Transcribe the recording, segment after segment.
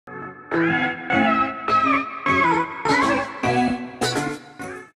What's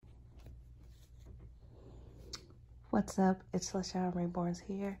up? It's LaShawn Reborns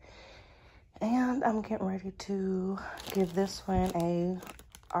here, and I'm getting ready to give this one a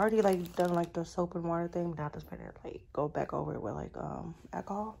already like done like the soap and water thing, but now just gonna like go back over it with like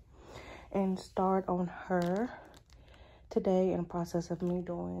alcohol and start on her today in the process of me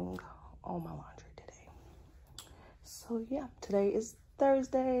doing all my laundry today. So yeah, today is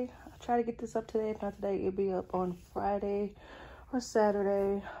Thursday. I try to get this up today. If not today, it'll be up on Friday or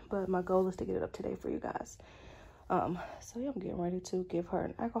Saturday, but my goal is to get it up today for you guys. So yeah, I'm getting ready to give her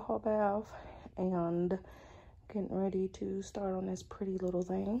an alcohol bath and getting ready to start on this pretty little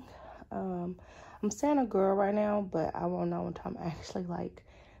thing. I'm saying a girl right now, but I won't know until I'm actually like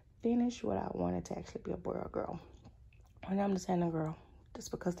finish what I wanted to actually be a boy or girl. Right now I'm just saying a girl, just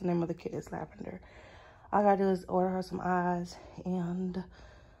because the name of the kid is Lavender. All I gotta do is order her some eyes and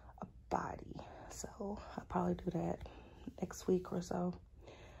a body. So I'll probably do that next week or so.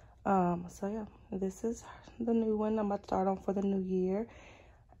 So yeah, this is the new one I'm about to start on for the new year.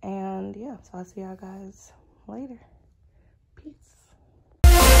 And yeah, so I'll see y'all guys later. Peace.